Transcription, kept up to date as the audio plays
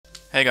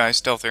Hey guys,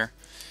 Stealth here.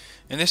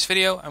 In this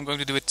video I'm going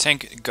to do a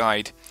tank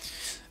guide.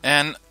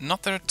 And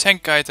not the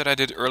tank guide that I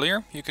did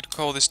earlier, you could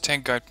call this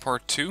tank guide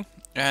part 2.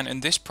 And in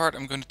this part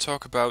I'm going to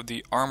talk about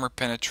the armor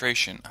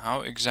penetration.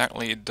 How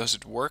exactly does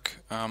it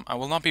work? I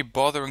will not be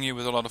bothering you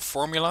with a lot of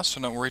formulas,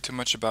 so don't worry too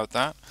much about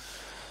that.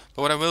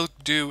 But what I will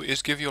do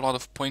is give you a lot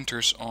of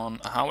pointers on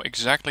how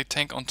exactly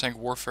tank-on-tank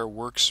warfare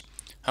works,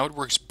 how it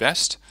works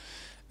best,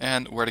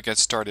 and where to get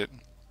started.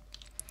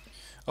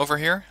 Over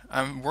here,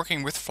 I'm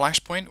working with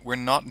Flashpoint. We're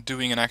not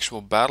doing an actual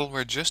battle,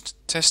 we're just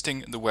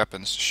testing the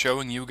weapons,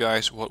 showing you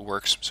guys what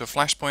works. So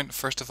Flashpoint,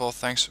 first of all,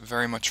 thanks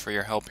very much for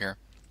your help here.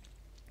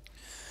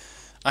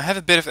 I have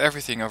a bit of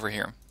everything over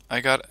here. I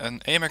got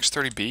an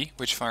AMX-30B,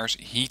 which fires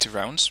heat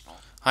rounds,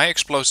 high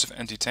explosive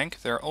anti-tank,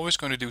 they're always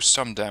going to do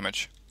some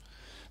damage.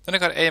 Then I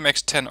got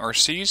AMX-10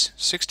 RCs,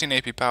 16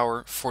 AP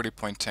power, 40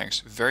 point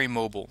tanks, very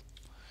mobile.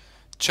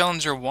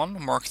 Challenger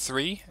 1 Mark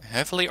III,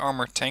 heavily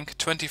armored tank,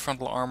 20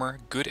 frontal armor,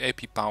 good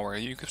AP power.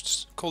 You could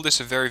call this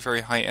a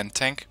very high-end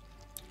tank.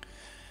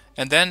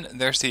 And then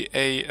there's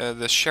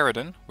the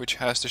Sheridan, which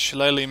has the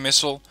Shillelagh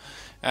missile,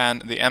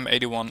 and the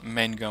M81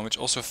 main gun, which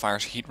also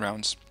fires heat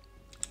rounds.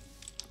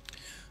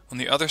 On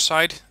the other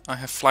side, I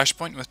have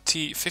Flashpoint with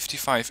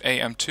T55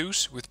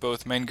 AM2s with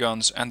both main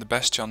guns and the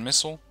Bastion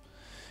missile.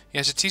 He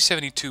has a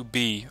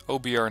T72B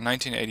OBR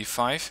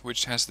 1985,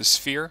 which has the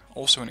Sphere,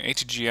 also an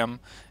ATGM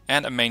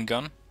and a main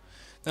gun.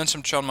 Then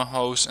some Chonma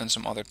Hose and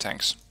some other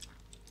tanks.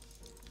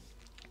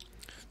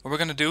 What we're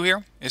going to do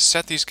here is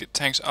set these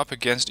tanks up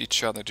against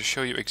each other to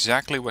show you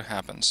exactly what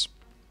happens.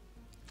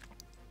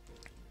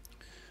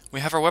 We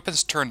have our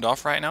weapons turned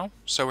off right now,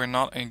 so we're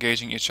not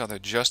engaging each other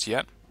just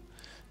yet.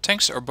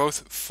 Tanks are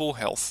both full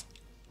health.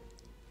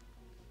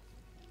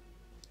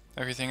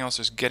 Everything else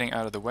is getting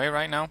out of the way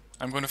right now.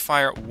 I'm going to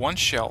fire one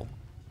shell.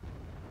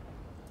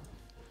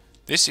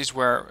 This is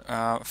where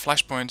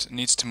Flashpoint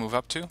needs to move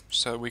up to,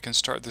 so we can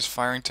start this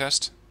firing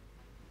test.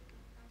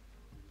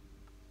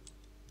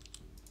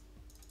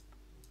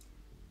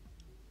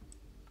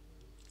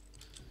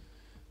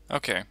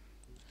 Okay,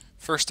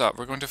 first up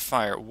we're going to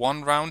fire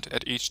one round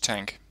at each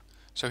tank.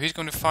 So he's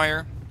going to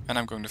fire, and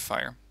I'm going to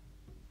fire.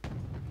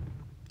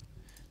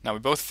 Now we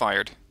both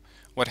fired.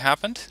 What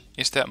happened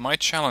is that my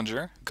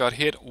Challenger got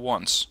hit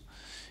once.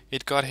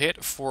 It got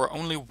hit for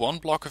only one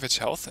block of its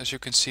health, as you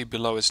can see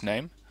below its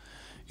name.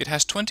 It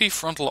has 20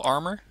 frontal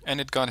armor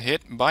and it got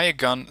hit by a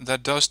gun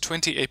that does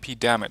 20 AP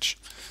damage.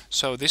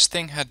 So this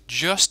thing had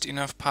just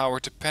enough power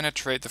to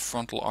penetrate the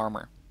frontal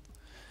armor.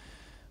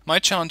 My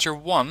Challenger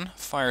 1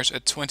 fires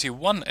a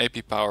 21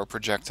 AP power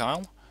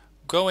projectile,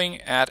 going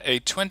at a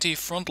 20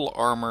 frontal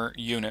armor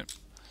unit.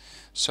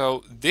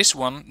 So this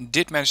one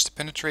did manage to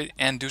penetrate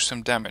and do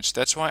some damage.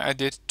 That's why I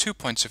did 2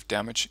 points of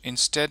damage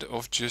instead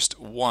of just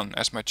 1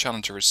 as my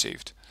Challenger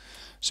received.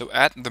 So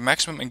at the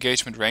maximum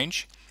engagement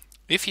range,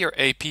 if your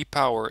AP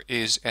power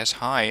is as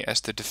high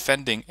as the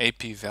defending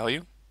AP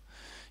value,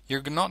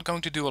 you're not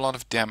going to do a lot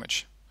of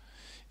damage.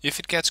 If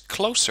it gets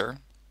closer,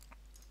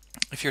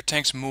 if your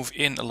tanks move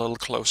in a little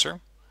closer,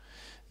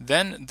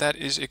 then that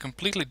is a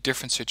completely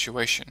different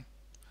situation.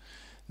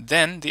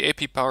 Then the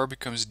AP power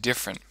becomes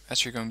different,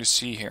 as you're going to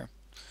see here.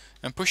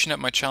 I'm pushing up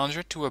my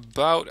Challenger to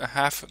about a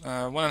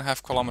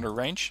 1.5 kilometer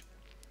range,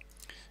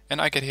 and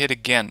I get hit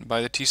again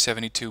by the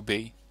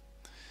T72B.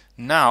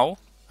 Now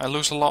I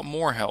lose a lot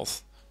more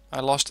health. I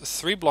lost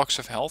 3 blocks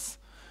of health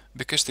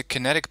because the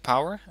kinetic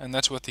power, and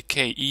that's what the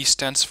KE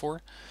stands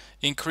for,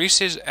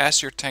 increases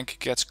as your tank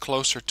gets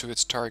closer to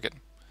its target.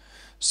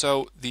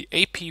 So the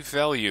AP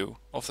value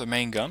of the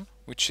main gun,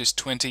 which is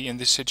 20 in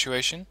this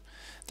situation,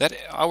 that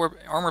our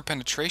armor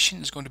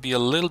penetration is going to be a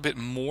little bit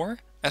more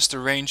as the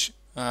range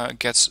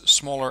gets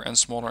smaller and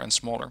smaller and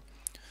smaller,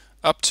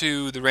 up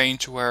to the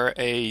range where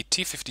a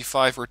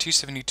T55 or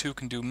T72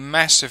 can do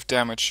massive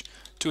damage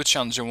to a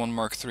Challenger 1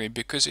 Mark III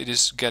because it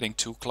is getting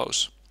too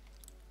close.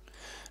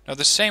 Now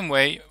the same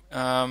way,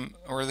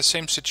 or the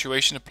same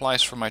situation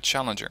applies for my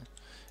Challenger.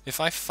 If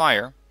I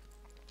fire,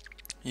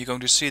 you're going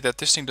to see that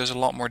this thing does a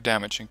lot more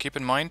damage, and keep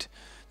in mind,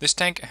 this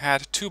tank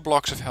had 2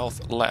 blocks of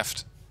health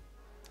left.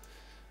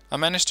 I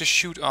managed to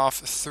shoot off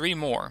 3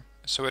 more,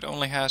 so it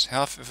only has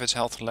half of its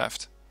health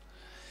left.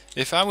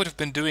 If I would have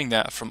been doing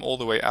that from all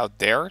the way out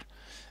there,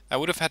 I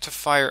would have had to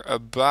fire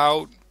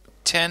about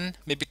 10,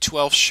 maybe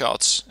 12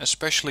 shots,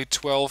 especially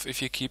 12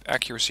 if you keep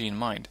accuracy in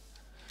mind.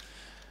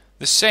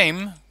 The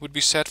same would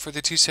be said for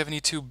the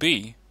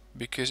T72B,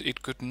 because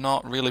it could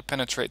not really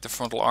penetrate the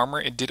frontal armor.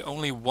 It did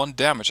only 1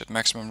 damage at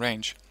maximum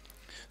range.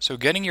 So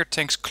getting your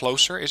tanks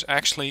closer is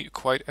actually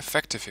quite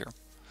effective here.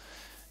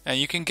 And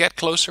you can get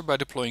closer by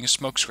deploying a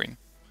smokescreen.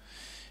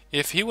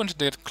 If he wanted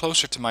to get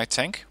closer to my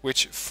tank,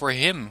 which for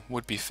him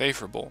would be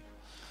favorable,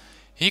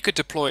 he could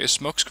deploy a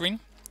smokescreen,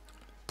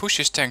 push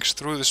his tanks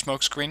through the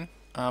smokescreen.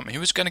 He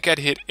was going to get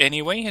hit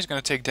anyway, he's going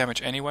to take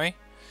damage anyway,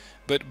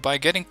 but by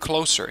getting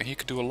closer he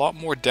could do a lot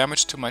more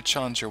damage to my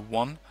Challenger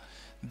 1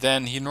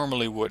 than he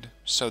normally would.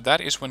 So that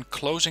is when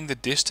closing the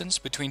distance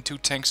between 2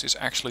 tanks is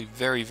actually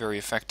very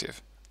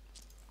effective.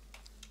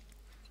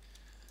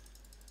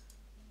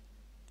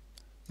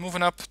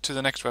 Moving up to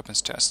the next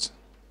weapons test.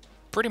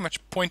 pretty much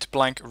point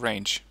blank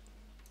range.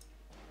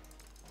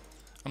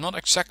 I'm not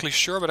exactly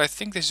sure, but I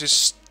think this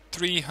is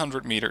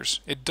 300 meters.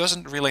 It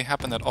doesn't really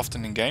happen that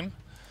often in game,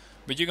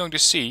 but you're going to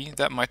see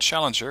that my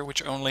challenger,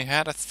 which only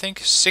had I think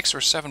 6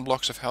 or 7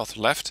 blocks of health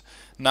left,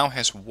 now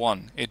has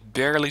 1. It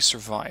barely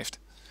survived.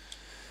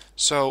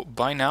 So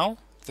by now,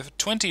 the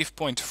 20th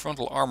point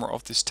frontal armor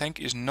of this tank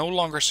is no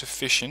longer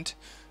sufficient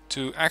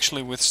to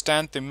actually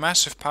withstand the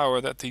massive power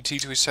that the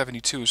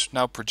T272 is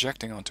now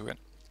projecting onto it.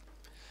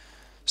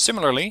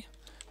 Similarly,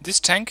 this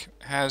tank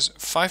has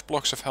 5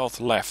 blocks of health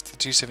left, the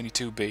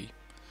T72B.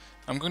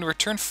 I'm going to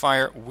return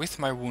fire with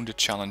my wounded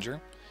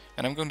challenger,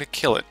 and I'm going to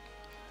kill it,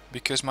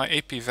 because my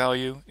AP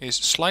value is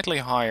slightly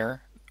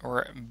higher,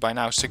 or by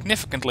now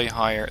significantly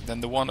higher,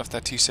 than the one of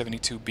that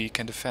T72B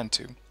can defend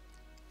to.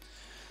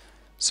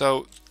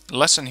 So,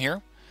 lesson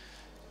here.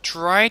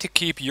 Try to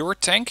keep your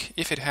tank,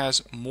 if it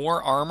has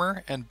more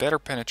armor and better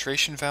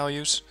penetration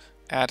values,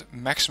 at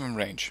maximum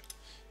range.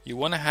 You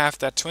want to have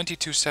that 20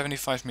 to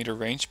 75 meter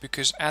range,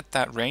 because at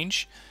that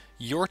range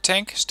your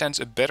tank stands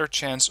a better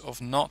chance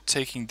of not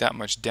taking that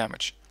much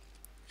damage.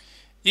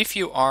 If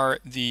you are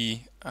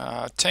the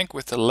tank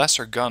with the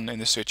lesser gun in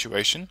this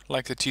situation,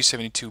 like the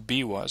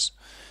T72B was,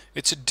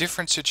 it's a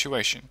different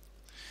situation.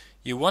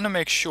 You want to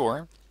make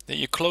sure that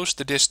you close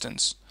the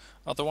distance.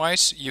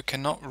 Otherwise, you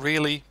cannot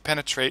really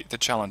penetrate the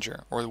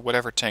challenger or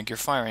whatever tank you're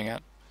firing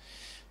at.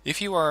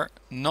 If you are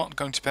not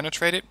going to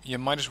penetrate it, you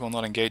might as well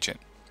not engage it.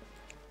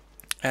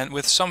 And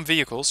with some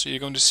vehicles, you're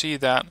going to see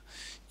that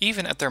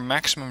even at their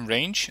maximum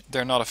range,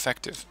 they're not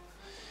effective.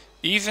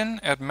 Even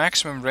at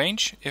maximum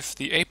range, if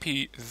the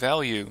AP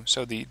value,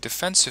 so the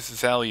defensive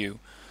value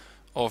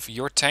of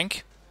your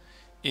tank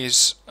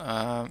is,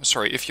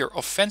 if your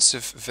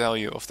offensive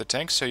value of the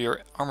tank, so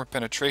your armor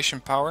penetration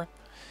power,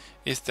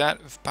 if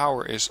that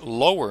power is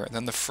lower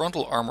than the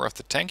frontal armor of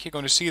the tank, you're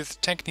going to see that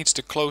the tank needs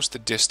to close the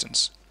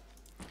distance.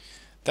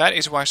 That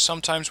is why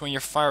sometimes when you're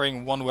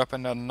firing one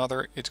weapon at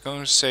another, it's going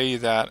to say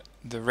that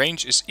the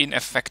range is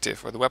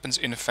ineffective, or the weapon's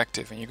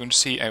ineffective, and you're going to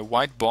see a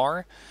white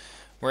bar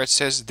where it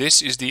says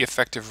this is the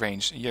effective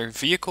range. Your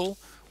vehicle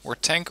or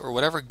tank or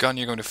whatever gun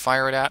you're going to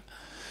fire it at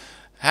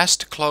has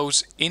to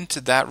close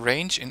into that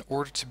range in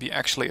order to be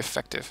actually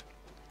effective.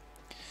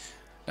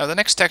 Now the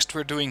next text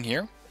we're doing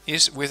here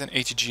is with an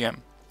ATGM.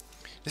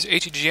 This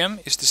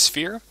ATGM is the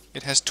sphere.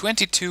 It has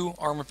 22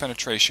 armor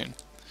penetration.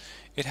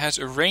 It has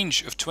a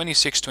range of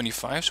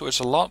 26-25, so it's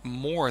a lot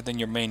more than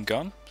your main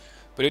gun,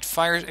 but it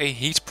fires a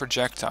heat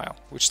projectile,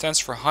 which stands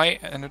for high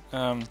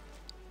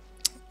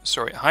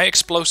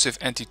explosive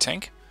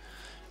anti-tank,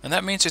 and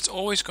that means it's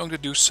always going to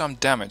do some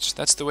damage.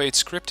 That's the way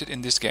it's scripted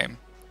in this game.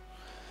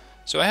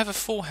 So I have a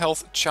full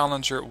health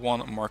Challenger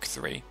 1 Mark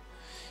III.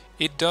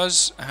 It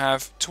does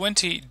have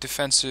 20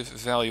 defensive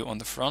value on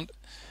the front.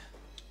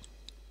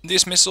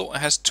 This missile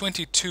has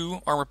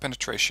 22 armor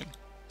penetration.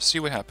 See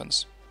what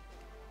happens.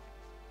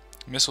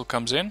 Missile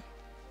comes in.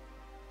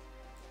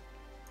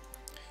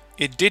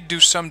 It did do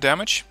some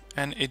damage,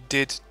 and it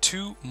did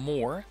 2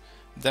 more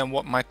than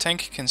what my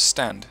tank can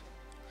stand.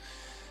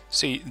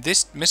 See,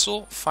 this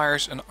missile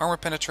fires an armor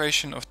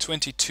penetration of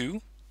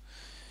 22.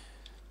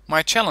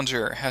 My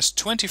Challenger has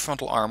 20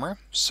 frontal armor,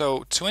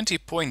 so 20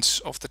 points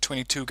of the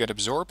 22 get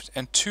absorbed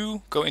and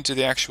 2 go into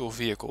the actual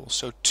vehicle,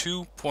 so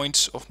 2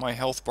 points of my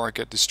health bar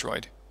get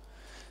destroyed.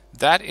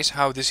 That is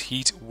how this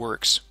heat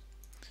works.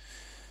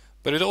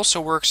 But it also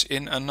works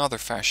in another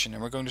fashion,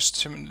 and we're going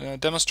to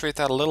demonstrate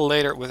that a little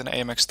later with an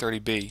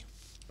AMX-30B.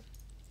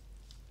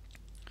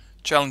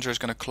 Challenger is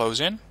going to close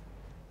in.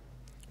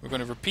 We're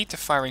going to repeat the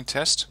firing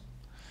test.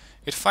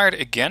 It fired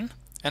again,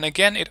 and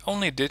again it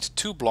only did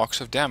 2 blocks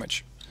of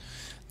damage.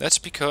 That's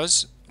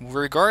because,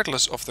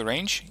 regardless of the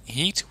range,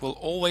 heat will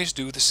always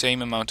do the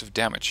same amount of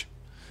damage.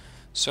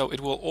 So it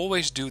will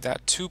always do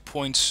that 2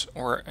 points,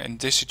 or in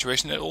this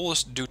situation it will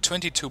always do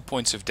 22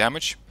 points of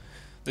damage.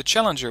 The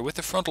Challenger with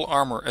the frontal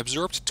armor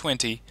absorbed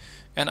 20,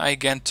 and I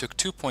again took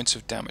 2 points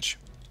of damage.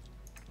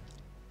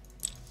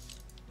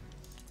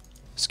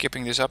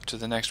 Skipping this up to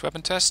the next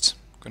weapon test,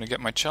 I'm going to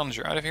get my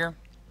Challenger out of here,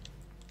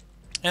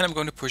 and I'm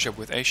going to push up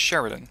with a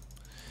Sheridan.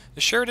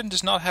 The Sheridan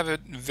does not have a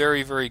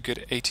very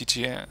good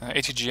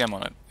ATGM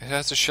on it. It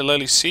has the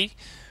Shillelagh C,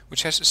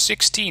 which has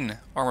 16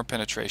 armor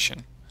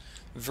penetration,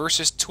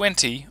 versus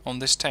 20 on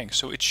this tank,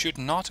 so it should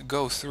not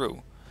go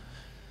through.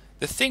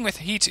 The thing with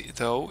heat,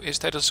 though, is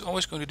that it's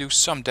always going to do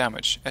some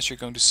damage, as you're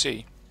going to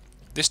see.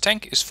 This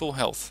tank is full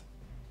health.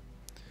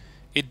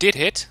 It did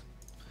hit,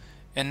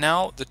 and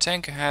now the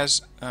tank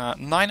has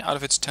 9 out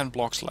of its 10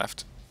 blocks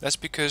left. That's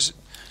because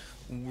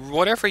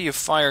whatever you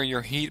fire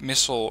your heat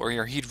missile or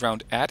your heat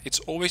round at, it's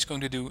always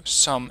going to do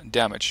some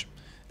damage.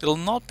 It'll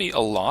not be a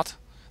lot,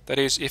 that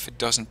is if it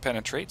doesn't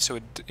penetrate, so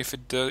if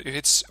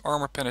its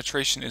armor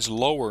penetration is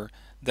lower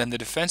than the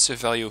defensive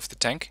value of the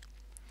tank.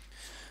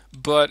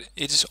 But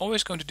it is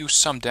always going to do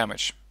some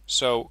damage.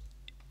 So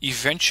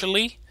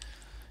eventually,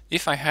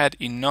 if I had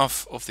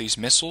enough of these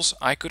missiles,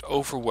 I could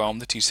overwhelm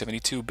the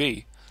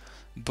T-72B.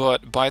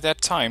 But by that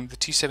time, the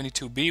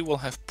T-72B will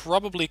have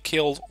probably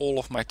killed all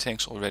of my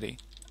tanks already.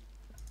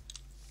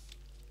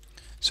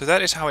 So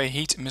that is how a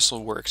heat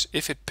missile works.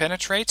 If it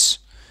penetrates,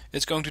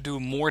 it's going to do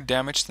more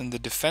damage than the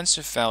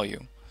defensive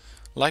value.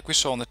 Like we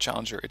saw on the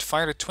Challenger, it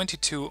fired a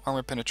 22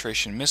 armor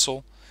penetration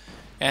missile,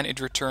 and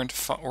it returned,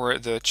 or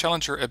the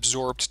Challenger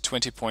absorbed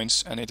 20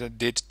 points, and it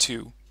did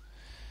 2.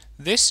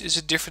 This is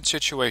a different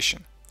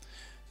situation.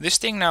 This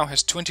thing now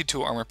has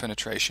 22 armor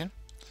penetration,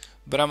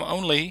 but I'm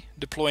only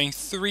deploying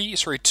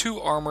 2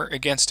 armor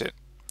against it.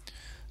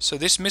 So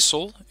this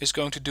missile is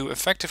going to do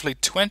effectively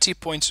 20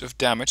 points of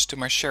damage to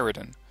my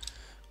Sheridan.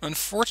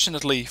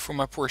 Unfortunately for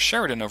my poor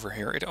Sheridan over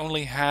here, it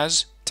only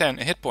has 10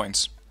 hit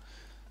points.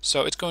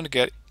 So it's going to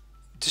get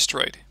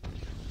destroyed.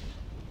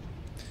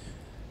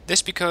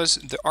 This because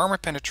the armor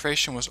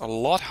penetration was a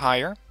lot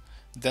higher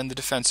than the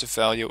defensive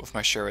value of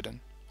my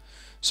Sheridan.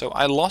 So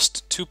I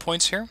lost 2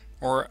 points here,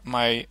 or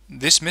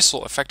this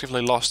missile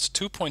effectively lost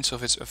 2 points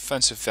of its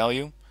offensive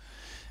value,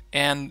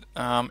 and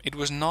it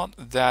was not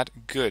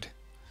that good.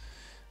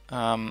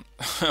 Or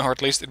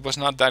at least it was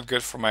not that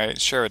good for my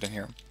Sheridan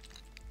here,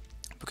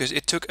 because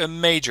it took a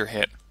major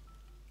hit.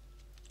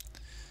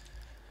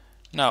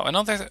 Now,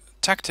 another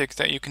tactic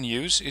that you can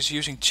use is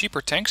using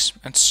cheaper tanks,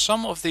 and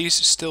some of these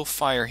still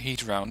fire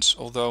heat rounds,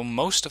 although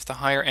most of the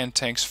higher end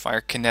tanks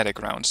fire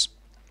kinetic rounds.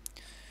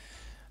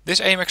 This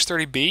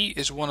AMX-30B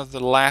is one of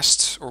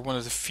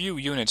the few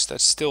units that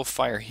still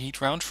fire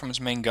heat round from its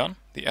main gun,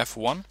 the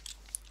F1.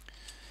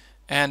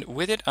 And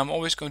with it I'm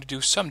always going to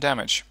do some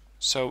damage.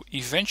 So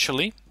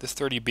eventually the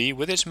 30B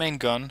with its main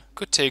gun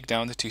could take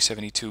down the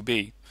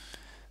T-72B.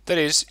 That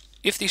is,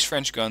 if these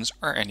French guns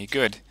are any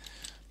good.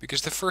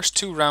 Because the first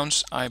 2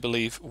 rounds, I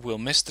believe, will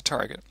miss the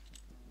target.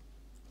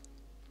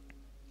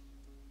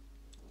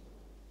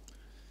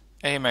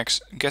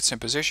 AMX gets in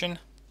position.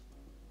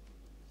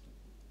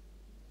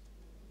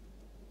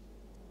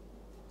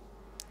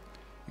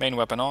 Main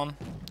weapon on,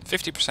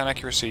 50%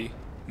 accuracy,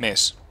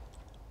 miss.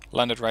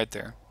 Landed right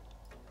there.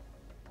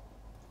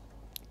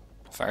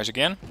 Fires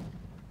again.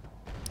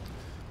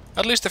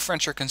 At least the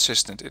French are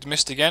consistent. It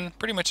missed again,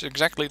 pretty much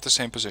exactly at the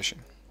same position.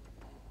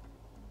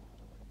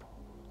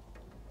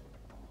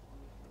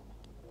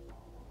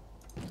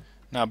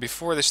 Now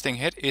before this thing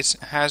hit, it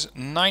has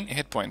 9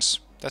 hit points.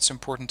 That's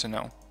important to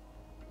know.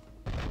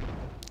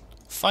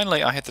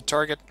 Finally I hit the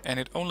target and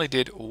it only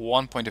did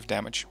 1 point of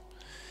damage.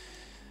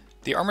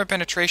 The armor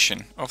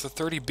penetration of the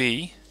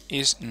 30B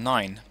is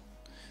 9.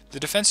 The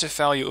defensive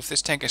value of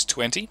this tank is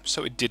 20,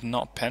 so it did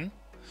not pen,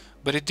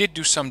 but it did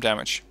do some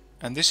damage.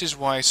 And this is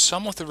why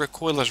some of the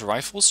recoilless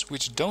rifles,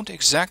 which don't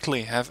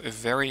exactly have a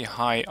very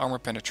high armor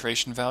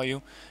penetration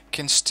value,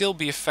 can still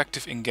be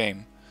effective in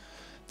game.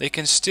 They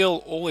can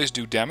still always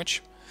do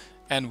damage,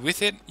 and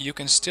with it you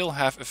can still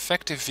have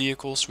effective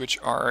vehicles which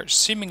are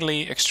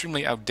seemingly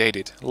extremely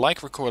outdated,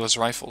 like recoilless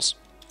rifles.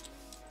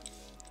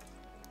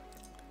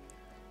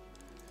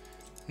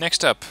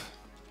 Next up,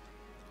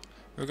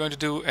 we're going to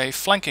do a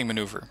flanking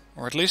maneuver,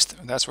 or at least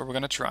that's what we're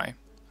going to try.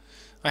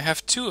 I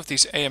have 2 of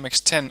these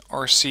AMX-10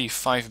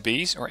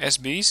 RC5Bs, or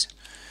SBs.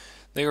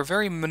 They are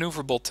very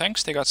maneuverable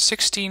tanks. They got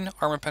 16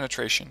 armor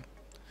penetration.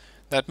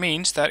 That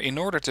means that in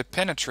order to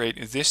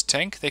penetrate this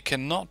tank, they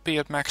cannot be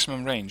at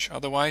maximum range.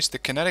 Otherwise, the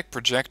kinetic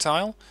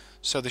projectile,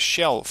 so the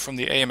shell from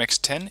the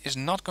AMX-10, is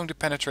not going to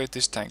penetrate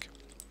this tank.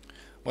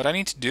 What I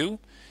need to do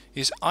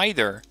is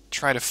either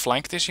try to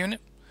flank this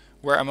unit,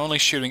 where I'm only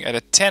shooting at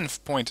a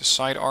 10-point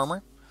side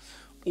armor,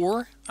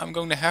 or I'm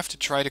going to have to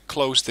try to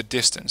close the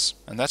distance,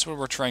 and that's what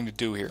we're trying to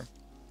do here.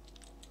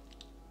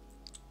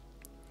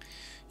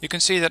 You can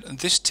see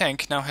that this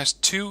tank now has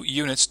 2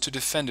 units to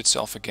defend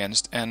itself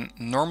against, and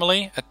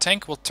normally a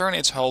tank will turn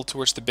its hull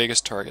towards the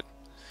biggest target.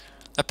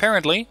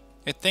 Apparently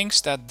it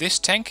thinks that this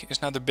tank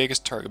is now the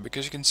biggest target,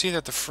 because you can see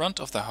that the front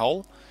of the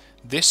hull,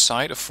 this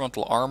side of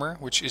frontal armor,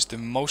 which is the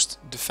most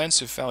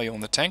defensive value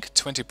on the tank,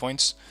 20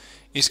 points,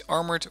 is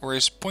armored or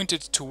is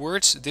pointed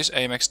towards this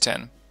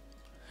AMX-10.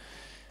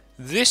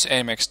 This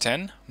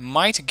AMX-10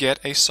 might get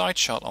a side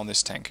shot on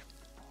this tank.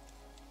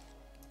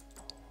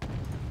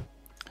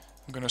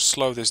 I'm going to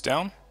slow this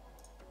down.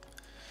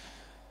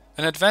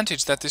 An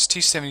advantage that this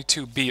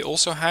T-72B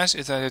also has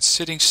is that it's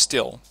sitting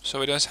still.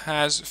 So it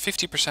has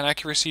 50%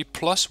 accuracy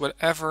plus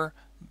whatever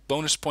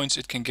bonus points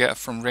it can get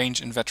from range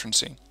and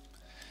veterancy.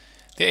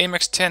 The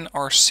AMX-10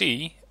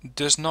 RC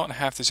does not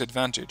have this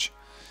advantage.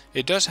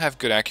 It does have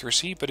good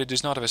accuracy, but it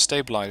does not have a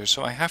stabilizer,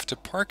 so I have to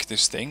park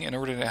this thing in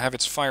order to have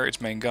it fire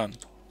its main gun.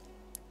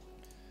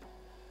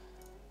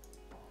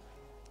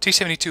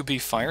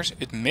 T-72B fires,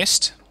 it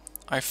missed.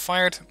 I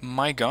fired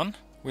my gun,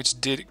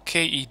 which did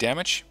KE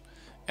damage,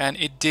 and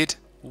it did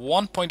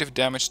 1 point of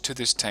damage to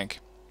this tank.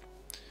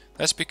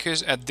 That's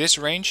because at this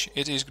range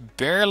it is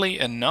barely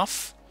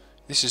enough.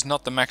 This is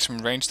not the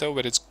maximum range though,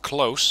 but it's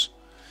close.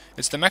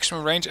 It's the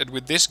maximum range at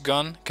which this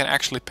gun can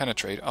actually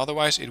penetrate,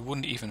 otherwise it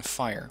wouldn't even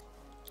fire.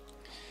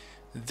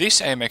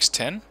 This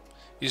AMX-10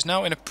 is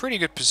now in a pretty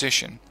good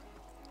position,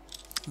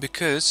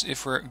 because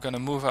if we're going to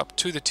move up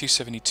to the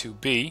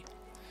T-72B,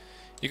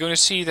 you're going to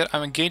see that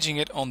I'm engaging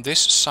it on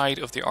this side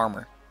of the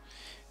armor.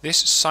 This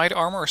side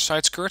armor or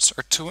side skirts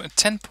are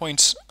 10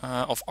 points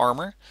of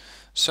armor,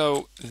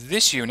 so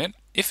this unit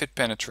if it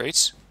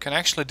penetrates, can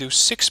actually do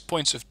 6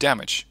 points of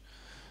damage.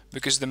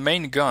 Because the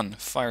main gun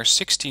fires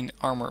 16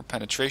 armor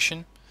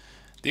penetration,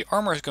 the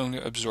armor is going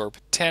to absorb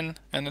 10,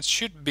 and it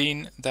should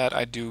mean that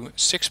I do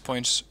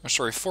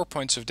 4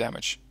 points of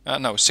damage.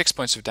 No, 6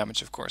 points of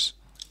damage, of course.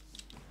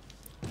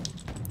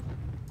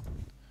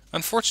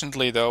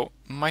 Unfortunately though,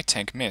 my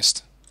tank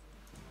missed.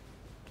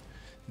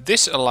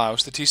 This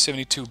allows the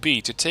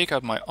T-72B to take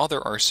out my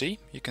other RC.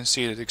 You can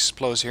see that it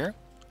explodes here.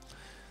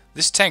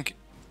 This tank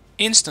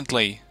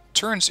instantly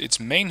turns its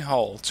main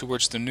hull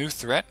towards the new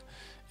threat,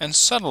 and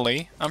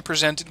suddenly I'm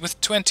presented with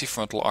 20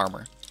 frontal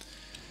armor.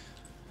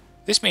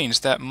 This means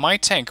that my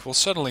tank will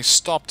suddenly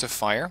stop to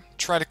fire,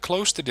 try to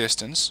close the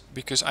distance,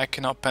 because I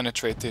cannot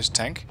penetrate this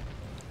tank.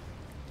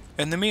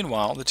 In the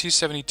meanwhile, the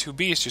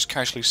T-72B is just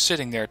casually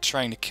sitting there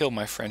trying to kill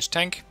my French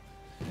tank.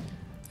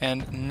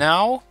 And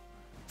now,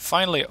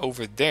 finally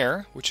over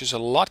there, which is a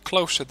lot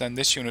closer than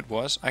this unit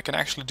was, I can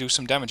actually do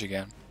some damage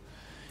again.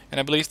 And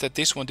I believe that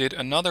this one did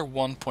another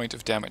 1 point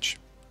of damage.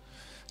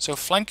 So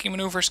flanking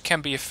maneuvers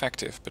can be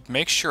effective, but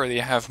make sure that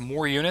you have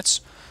more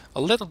units,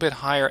 a little bit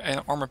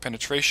higher armor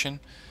penetration,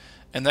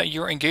 and that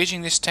you're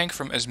engaging this tank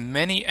from as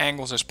many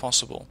angles as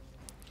possible.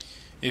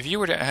 If you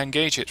were to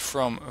engage it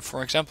from,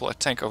 for example, a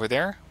tank over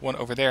there, one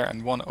over there,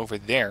 and one over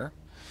there,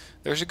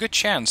 there's a good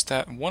chance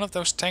that one of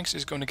those tanks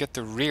is going to get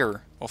the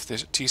rear of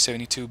this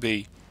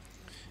T-72B.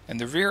 And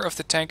the rear of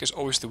the tank is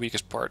always the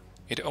weakest part.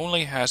 It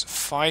only has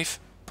 5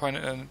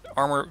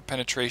 armor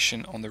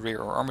penetration on the rear,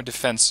 or armor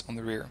defense on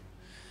the rear.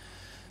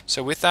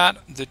 So with that,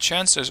 the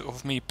chances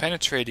of me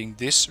penetrating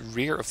this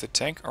rear of the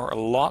tank are a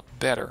lot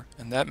better,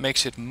 and that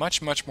makes it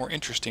much more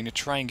interesting to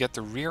try and get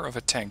the rear of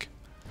a tank.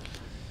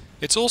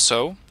 It's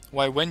also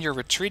why when you're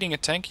retreating a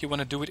tank you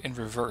want to do it in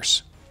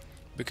reverse,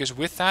 because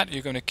with that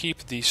you're going to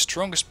keep the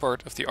strongest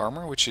part of the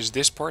armor, which is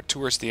this part,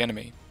 towards the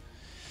enemy.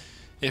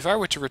 If I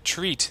were to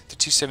retreat the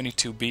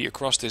T-72B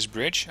across this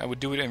bridge, I would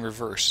do it in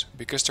reverse,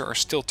 because there are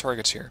still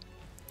targets here.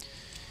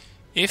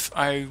 If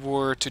I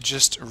were to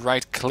just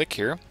right click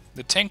here,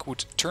 the tank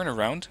would turn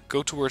around,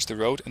 go towards the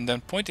road, and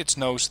then point its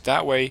nose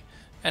that way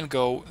and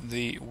go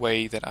the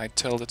way that I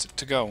tell it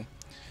to go,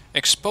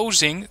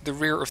 exposing the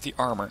rear of the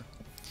armor.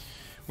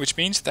 Which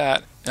means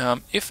that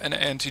if an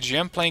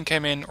ATGM plane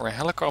came in or a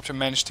helicopter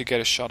managed to get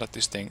a shot at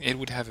this thing, it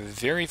would have a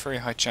very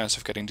high chance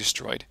of getting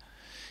destroyed.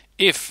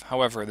 If,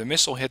 however, the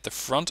missile hit the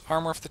front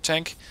armor of the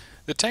tank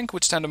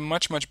would stand a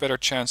much better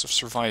chance of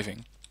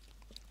surviving.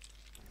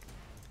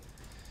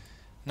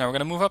 Now we're going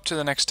to move up to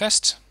the next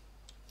test.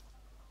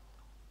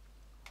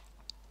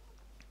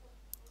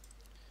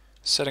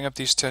 Setting up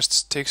these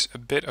tests takes a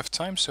bit of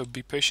time, so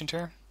be patient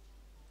here.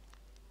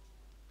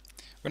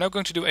 We're now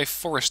going to do a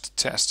forest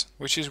test,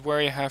 which is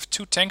where you have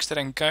two tanks that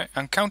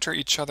encounter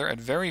each other at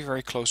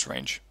very close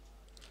range.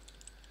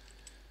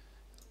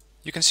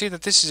 You can see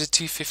that this is a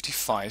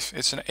T-55.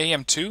 It's an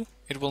AM2.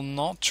 It will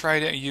not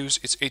try to use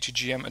its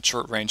ATGM at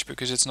short range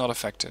because it's not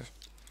effective.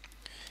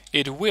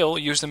 It will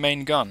use the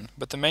main gun,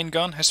 but the main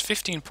gun has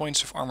 15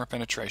 points of armor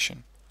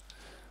penetration.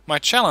 My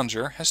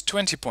Challenger has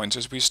 20 points,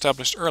 as we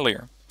established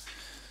earlier.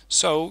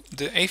 So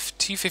the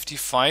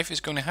T-55 is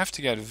going to have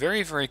to get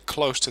very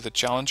close to the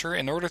Challenger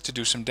in order to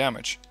do some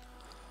damage.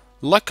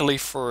 Luckily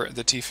for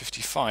the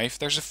T-55,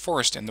 there's a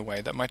forest in the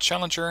way that my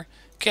Challenger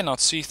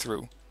cannot see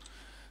through.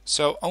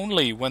 So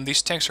only when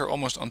these tanks are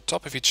almost on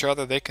top of each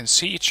other they can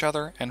see each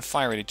other and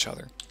fire at each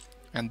other.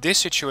 And this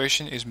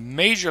situation is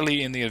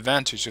majorly in the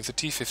advantage of the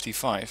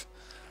T-55,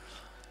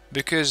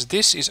 because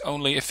this is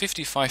only a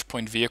 55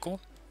 point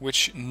vehicle,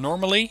 which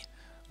normally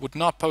would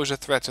not pose a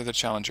threat to the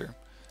Challenger.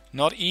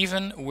 Not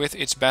even with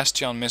its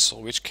Bastion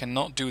missile, which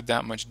cannot do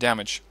that much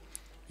damage.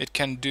 It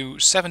can do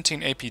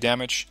 17 AP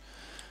damage,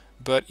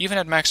 but even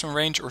at maximum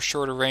range or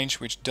shorter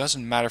range, which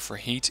doesn't matter for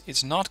heat,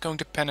 it's not going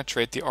to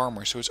penetrate the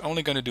armor, so it's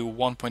only going to do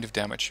 1 point of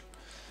damage.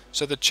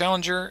 So the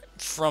Challenger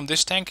from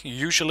this tank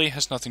usually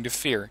has nothing to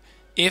fear,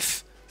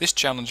 if this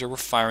Challenger were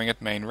firing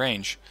at main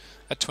range,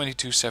 at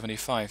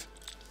 2275.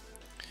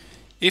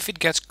 If it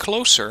gets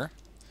closer,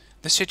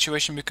 the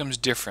situation becomes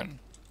different.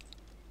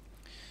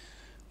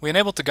 We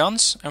enabled the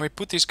guns and we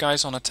put these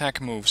guys on attack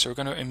move, so we're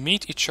going to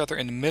meet each other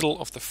in the middle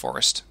of the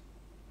forest.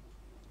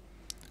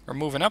 We're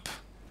moving up.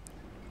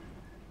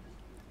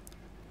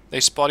 They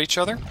spot each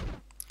other.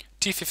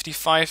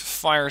 T-55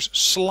 fires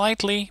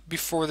slightly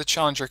before the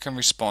Challenger can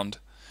respond,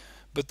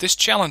 but this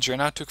Challenger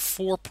now took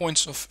 4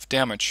 points of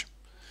damage.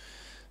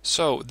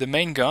 So the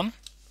main gun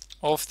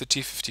of the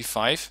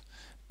T-55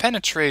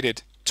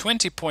 penetrated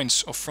 20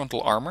 points of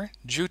frontal armor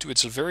due to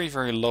its very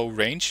low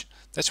range.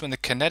 That's when the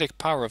kinetic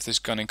power of this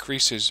gun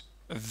increases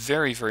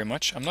very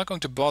much. I'm not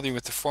going to bother you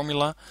with the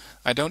formula.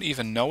 I don't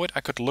even know it.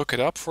 I could look it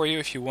up for you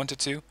if you wanted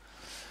to.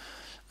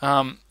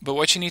 But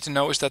what you need to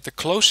know is that the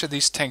closer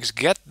these tanks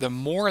get, the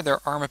more their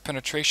armor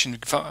penetration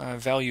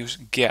values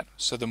get.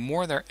 So the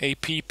more their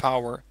AP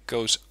power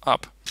goes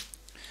up.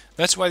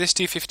 That's why this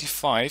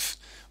T-55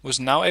 was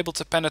now able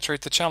to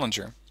penetrate the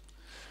Challenger.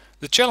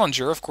 The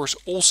Challenger, of course,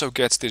 also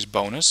gets this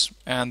bonus,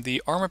 and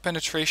the armor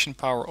penetration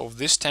power of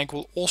this tank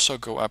will also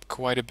go up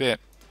quite a bit.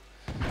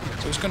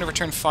 So it's going to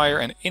return fire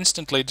and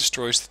instantly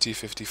destroys the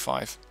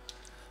T-55.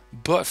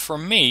 But for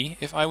me,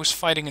 if I was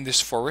fighting in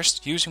this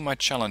forest using my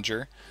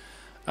Challenger,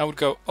 I would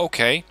go,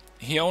 okay,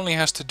 he only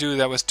has to do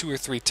that with 2 or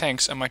 3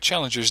 tanks and my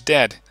Challenger's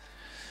dead.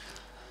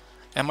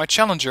 And my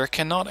Challenger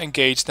cannot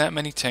engage that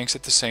many tanks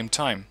at the same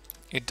time.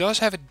 It does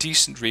have a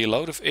decent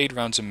reload of 8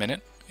 rounds a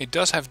minute, it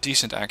does have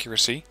decent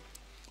accuracy,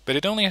 but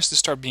it only has to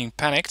start being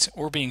panicked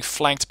or being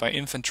flanked by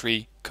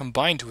infantry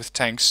combined with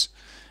tanks,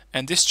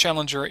 and this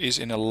Challenger is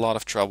in a lot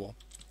of trouble.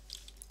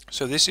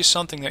 So this is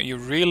something that you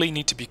really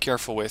need to be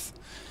careful with.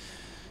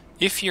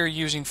 If you're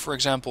using, for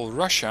example,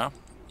 Russia,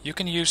 you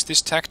can use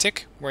this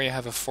tactic where you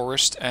have a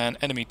forest and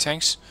enemy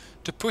tanks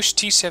to push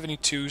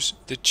T-72s,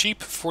 the cheap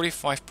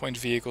 45-point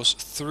vehicles,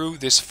 through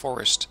this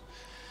forest.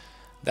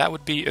 That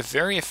would be a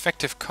very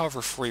effective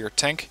cover for your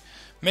tank,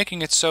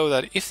 making it so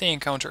that if they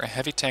encounter a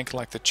heavy tank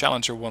like the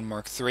Challenger 1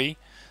 Mark III,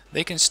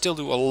 they can still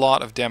do a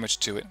lot of damage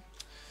to it.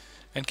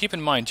 And keep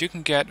in mind, you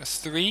can get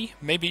 3,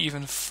 maybe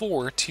even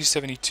 4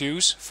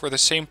 T-72s for the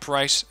same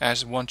price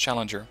as one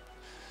Challenger.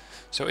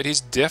 So it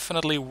is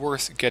definitely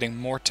worth getting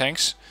more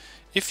tanks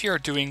if you are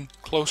doing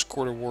close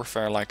quarter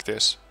warfare like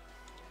this.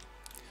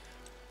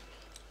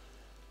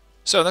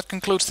 So that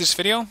concludes this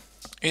video.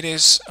 It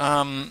is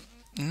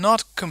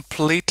not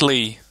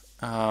completely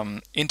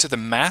into the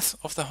math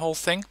of the whole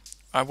thing.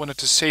 I wanted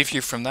to save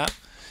you from that.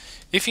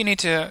 If you need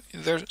to,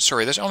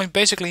 there's only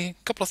basically a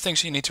couple of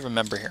things you need to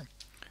remember here.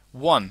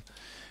 1.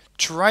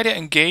 Try to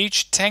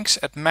engage tanks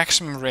at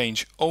maximum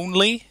range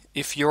only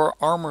if your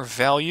armor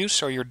value,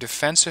 so your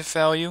defensive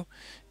value,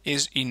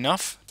 is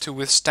enough to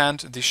withstand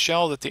the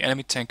shell that the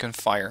enemy tank can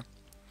fire.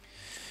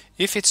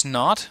 If it's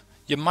not,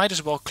 you might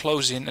as well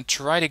close in and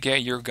try to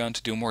get your gun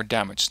to do more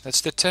damage.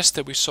 That's the test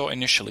that we saw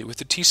initially with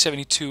the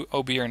T-72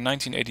 OBR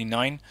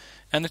 1989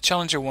 and the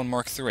Challenger 1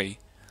 Mark III.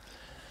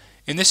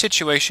 In this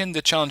situation,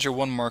 the Challenger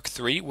 1 Mark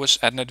III was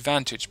at an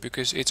advantage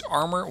because its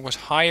armor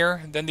was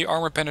higher than the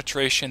armor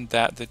penetration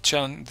that the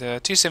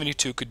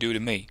T-72 could do to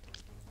me.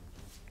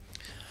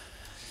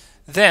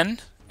 Then,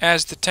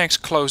 as the tanks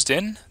closed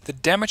in, the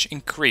damage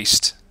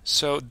increased.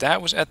 So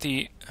that was at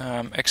the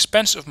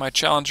expense of my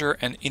Challenger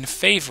and in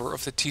favor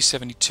of the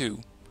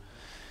T-72.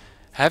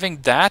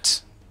 Having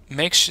that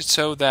makes it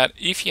so that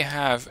if you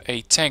have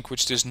a tank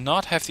which does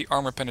not have the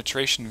armor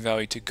penetration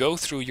value to go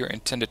through your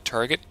intended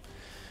target,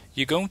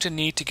 you're going to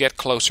need to get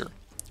closer.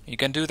 You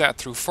can do that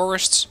through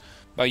forests,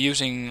 by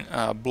using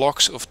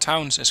blocks of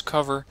towns as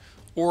cover,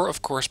 or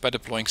of course by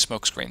deploying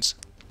smoke screens.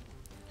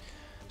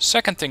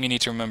 Second thing you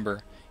need to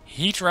remember,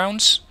 heat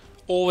rounds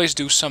always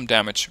do some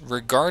damage,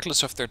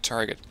 regardless of their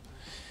target.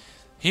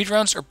 Heat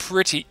rounds are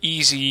pretty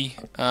easy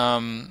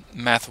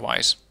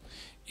math-wise.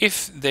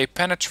 If they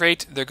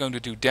penetrate, they're going to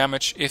do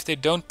damage. If they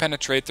don't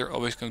penetrate, they're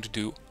always going to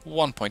do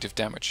 1 point of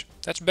damage.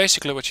 That's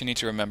basically what you need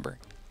to remember.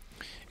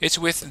 It's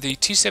with the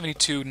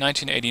T-72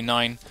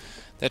 1989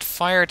 that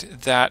fired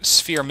that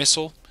sphere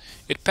missile.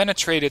 It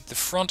penetrated the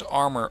front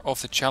armor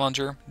of the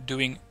Challenger,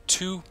 doing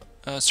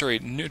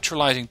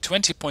neutralizing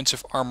 20 points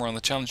of armor on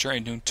the Challenger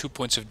and doing 2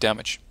 points of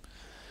damage.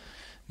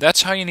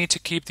 That's how you need to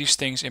keep these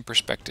things in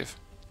perspective.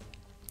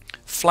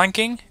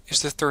 Flanking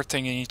is the third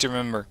thing you need to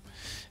remember.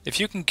 If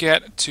you can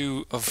get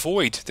to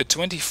avoid the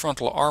 20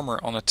 frontal armor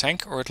on a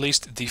tank, or at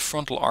least the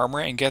frontal armor,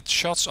 and get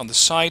shots on the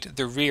side,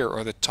 the rear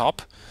or the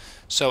top,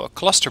 so a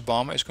cluster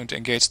bomb is going to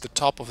engage the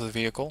top of the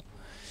vehicle,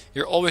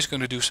 you're always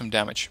going to do some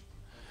damage.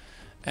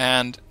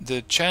 And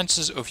the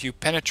chances of you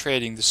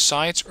penetrating the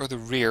sides or the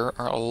rear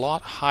are a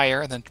lot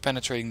higher than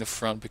penetrating the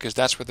front, because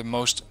that's where the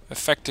most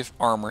effective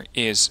armor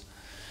is.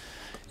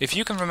 If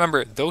you can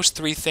remember those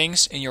 3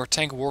 things in your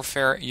tank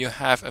warfare, you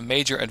have a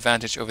major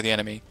advantage over the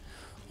enemy.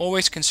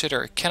 Always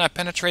consider, can I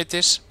penetrate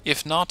this?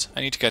 If not,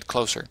 I need to get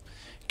closer.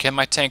 Can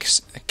my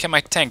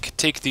tank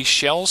take these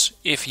shells?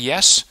 If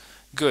yes,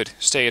 good,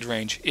 stay at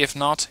range. If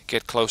not,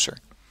 get closer.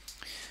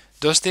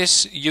 Does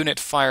this unit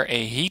fire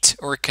a heat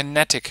or a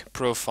kinetic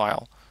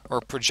profile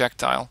or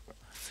projectile?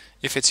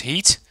 If it's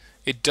heat,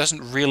 it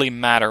doesn't really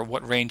matter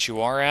what range you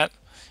are at.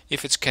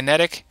 If it's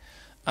kinetic,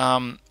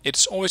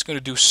 it's always going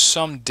to do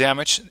some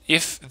damage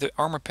if the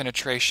armor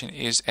penetration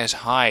is as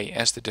high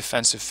as the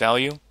defensive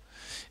value.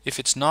 If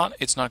it's not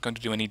going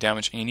to do any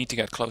damage and you need to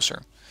get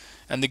closer.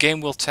 And the game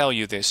will tell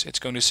you this. It's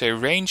going to say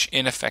range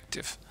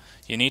ineffective.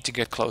 You need to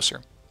get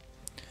closer.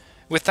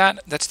 With that,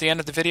 that's the end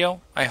of the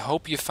video. I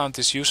hope you found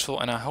this useful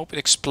and I hope it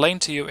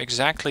explained to you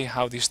exactly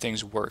how these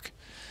things work.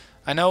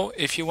 I know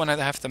if you want to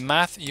have the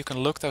math, you can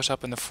look those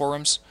up in the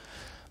forums,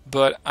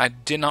 but I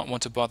did not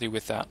want to bother you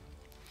with that.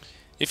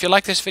 If you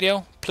like this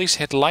video, please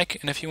hit like,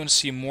 and if you want to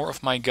see more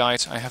of my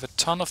guides, I have a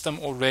ton of them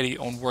already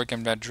on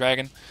Wargame Red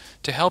Dragon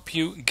to help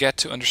you get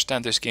to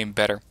understand this game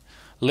better.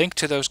 Link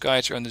to those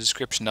guides are in the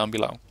description down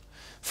below.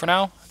 For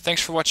now,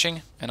 thanks for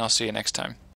watching, and I'll see you next time.